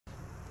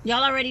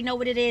Y'all already know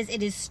what it is.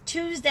 It is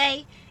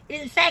Tuesday.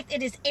 In fact,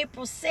 it is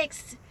April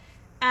 6th,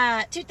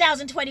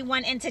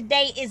 2021, and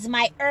today is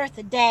my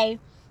Earth Day.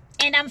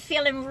 And I'm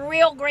feeling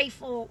real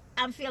grateful.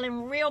 I'm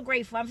feeling real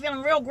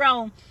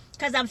grown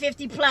because I'm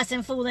 50 plus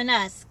and fooling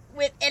us.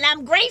 And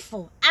I'm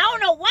grateful. I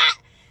don't know why.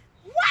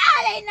 Why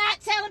are they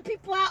not telling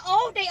people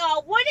how old they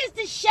are? What is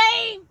the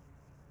shame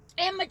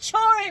in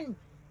maturing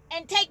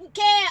and taking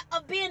care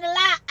of being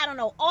alive? I don't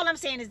know. All I'm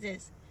saying is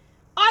this.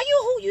 Are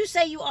you who you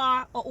say you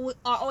are, or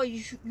are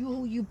you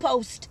who you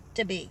post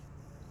to be?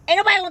 Ain't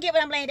nobody gonna get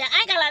what I'm laying down. I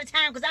ain't got a lot of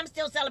time because I'm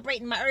still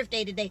celebrating my Earth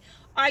Day today.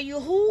 Are you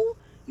who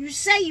you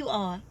say you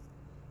are,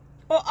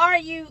 or are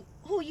you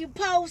who you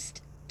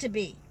post to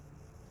be?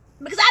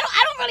 Because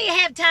I don't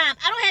really have time.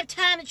 I don't have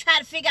time to try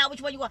to figure out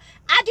which one you are.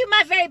 I do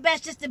my very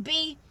best just to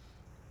be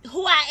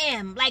who I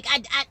am. Like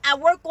I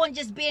work on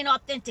just being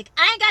authentic.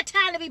 I ain't got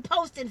time to be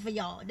posting for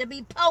y'all.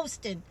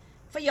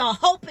 For y'all,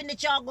 hoping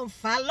that y'all gonna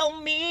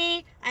follow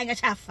me. I ain't got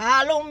time to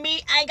follow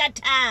me. I ain't got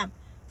time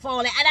for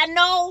all that. And I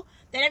know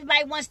that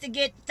everybody wants to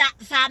get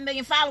 5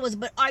 million followers,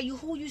 but are you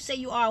who you say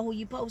you are, who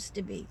you supposed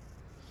to be?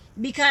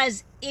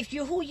 Because if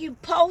you're who you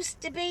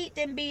supposed to be,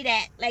 then be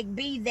that. Like,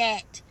 be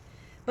that.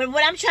 But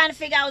what I'm trying to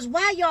figure out is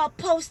why y'all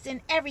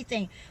posting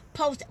everything.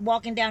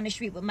 Walking down the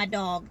street with my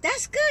dog.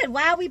 That's good.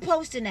 Why are we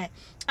posting that?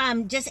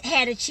 Just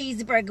had a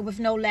cheeseburger with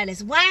no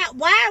lettuce. Why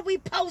are we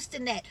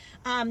posting that?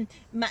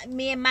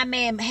 Me and my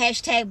man,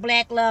 hashtag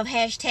Black Love,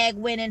 hashtag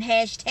winning,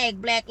 hashtag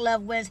Black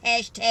Love wins,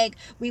 hashtag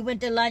we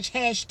went to lunch,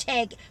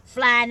 hashtag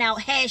flying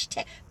out,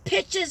 hashtag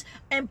pictures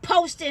and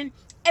posting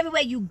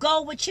everywhere you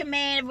go with your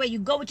man, everywhere you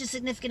go with your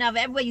significant other,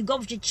 everywhere you go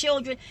with your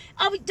children.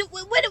 What do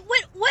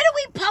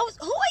we post?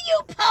 Who are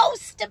you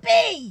supposed to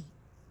be?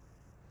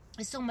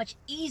 It's so much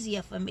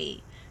easier for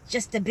me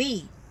just to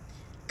be,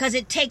 because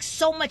it takes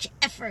so much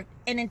effort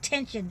and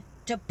intention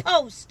to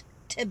post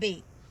to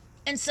be.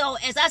 And so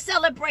as I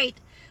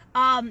celebrate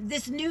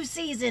this new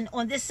season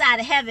on this side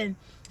of heaven,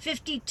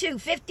 50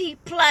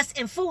 plus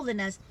and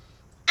fooling us,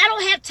 I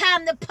don't have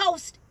time to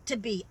post to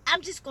be.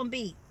 I'm just gonna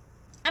be.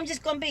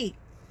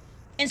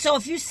 And so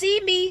if you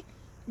see me,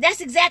 that's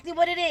exactly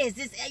what it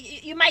is.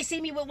 You might see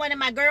me with one of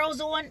my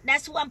girls on.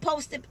 That's who I'm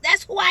posting.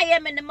 That's who I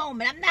am in the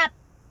moment. I'm not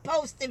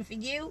posting for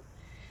you.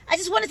 I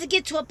just wanted to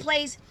get to a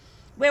place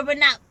where we're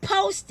not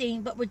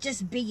posting, but we're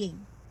just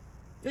being.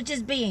 We're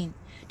just being.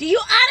 Do you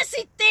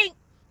honestly think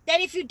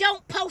that if you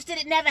don't post it,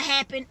 it never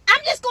happened?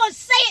 I'm just going to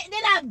say it and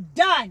then I'm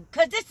done,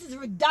 because this is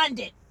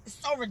redundant.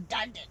 It's so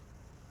redundant.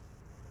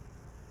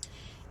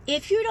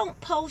 If you don't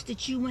post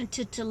that you went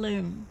to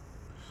Tulum,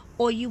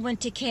 or you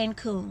went to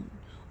Cancun,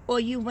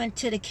 or you went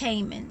to the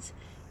Caymans,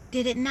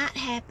 did it not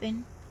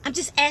happen? I'm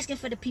just asking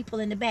for the people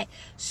in the back.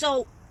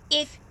 So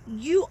if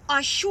you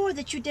are sure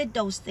that you did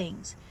those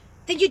things,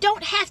 then you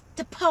don't have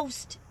to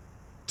post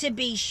to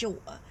be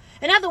sure.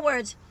 In other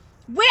words,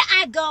 where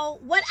I go,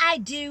 what I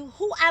do,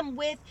 who I'm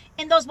with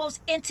in those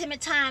most intimate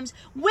times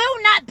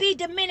will not be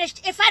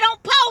diminished if I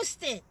don't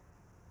post it.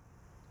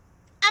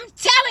 I'm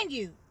telling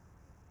you.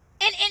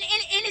 And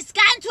it's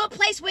gotten to a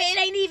place where it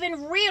ain't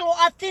even real or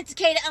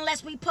authenticated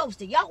unless we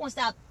post it. Y'all gonna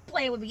stop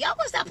playing with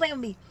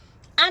me.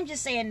 I'm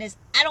just saying this.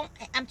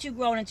 I'm too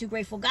grown and too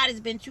grateful. God has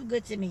been too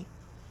good to me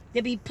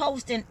to be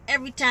posting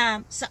every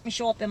time something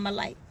show up in my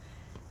life.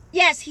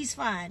 Yes, he's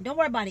fine. Don't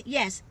worry about it.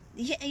 Yes,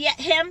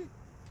 him,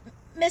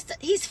 Mr.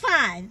 He's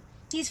fine.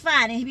 He's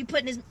fine, and he be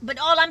putting his. But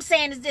all I'm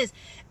saying is this: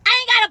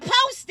 I ain't gotta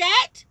post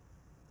that.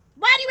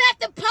 Why do you have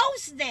to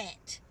post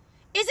that?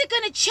 Is it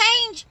gonna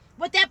change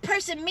what that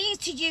person means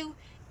to you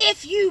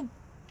if you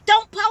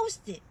don't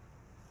post it?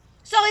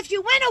 So if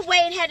you went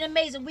away and had an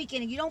amazing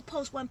weekend and you don't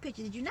post one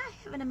picture, did you not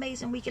have an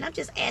amazing weekend? I'm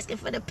just asking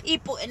for the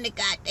people in the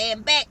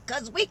goddamn back,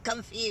 because we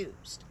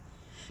confused.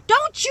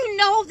 Don't you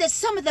know that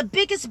some of the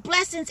biggest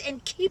blessings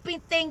in keeping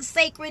things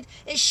sacred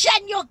is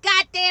shutting your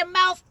goddamn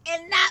mouth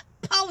and not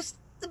post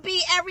to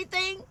be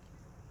everything?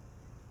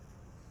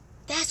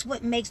 That's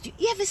what makes you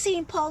ever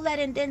seen Paulette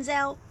and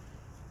Denzel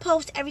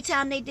post every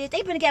time they did?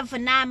 They've been together for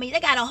 9 months. They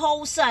got a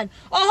whole son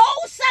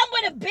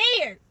with a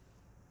beard,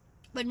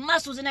 with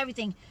muscles and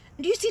everything.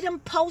 Do you see them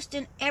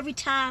posting every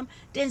time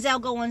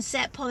Denzel go on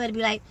set? Paulette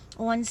be like,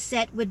 on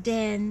set with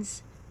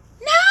Denz.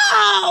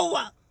 No!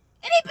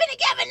 And they've been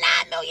together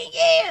 9 million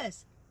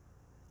years.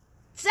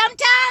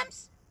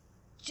 Sometimes,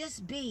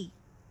 just be.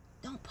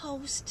 Don't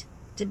post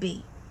to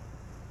be.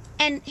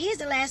 And here's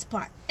the last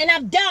part. And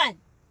I'm done.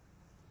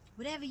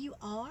 Whatever you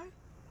are,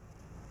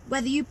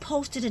 whether you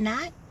post it or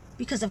not,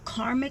 because of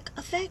karmic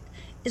effect,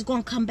 is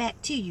going to come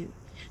back to you.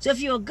 So if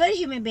you're a good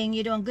human being,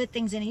 you're doing good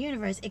things in the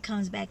universe, it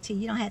comes back to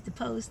you. You don't have to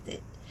post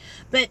it.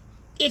 But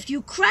if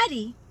you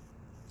cruddy,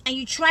 and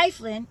you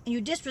trifling, and you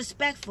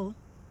disrespectful,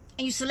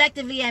 and you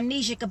selectively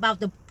amnesiac about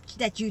the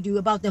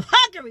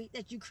huggery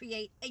that you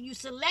create, and you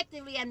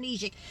selectively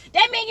amnesiac,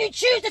 that means you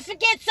choose to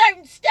forget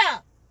certain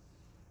stuff.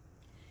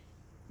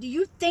 Do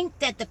you think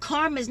that the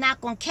karma is not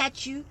going to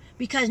catch you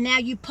because now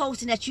you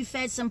posting that you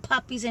fed some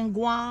puppies in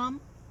Guam?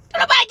 Don't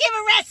nobody give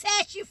a rat's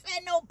ass you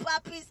fed no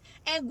puppies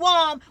in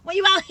Guam when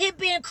you out here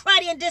being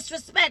cruddy and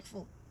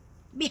disrespectful.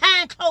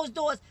 behind closed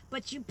doors,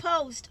 but you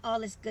post all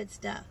this good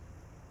stuff.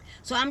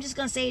 So I'm just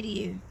going to say to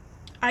you,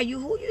 are you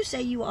who you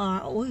say you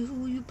are, or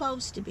who you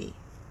supposed to be?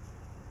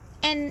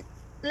 And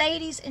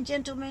ladies and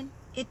gentlemen,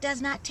 it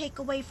does not take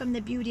away from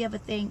the beauty of a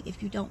thing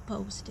if you don't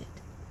post it.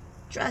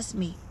 Trust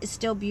me, it's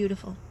still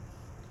beautiful.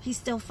 He's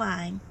still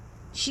fine.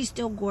 She's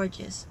still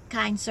gorgeous.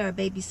 Kind sir,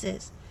 baby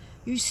sis.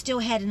 You still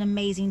had an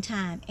amazing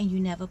time and you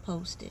never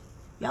posted.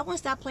 Y'all want to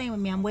stop playing with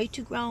me. I'm way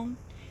too grown.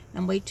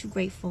 I'm way too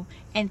grateful.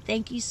 And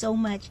thank you so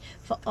much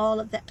for all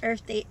of the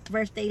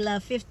birthday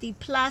love, 50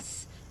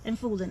 plus, and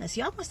fooling us.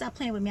 Y'all want to stop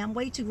playing with me. I'm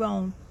way too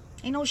grown.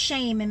 Ain't no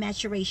shame in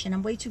maturation.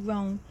 I'm way too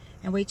grown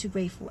and way too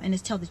grateful. And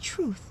it's Tell the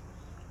Truth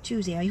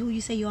Tuesday. Are you who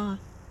you say you are?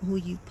 Who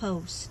you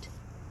post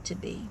to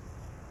be?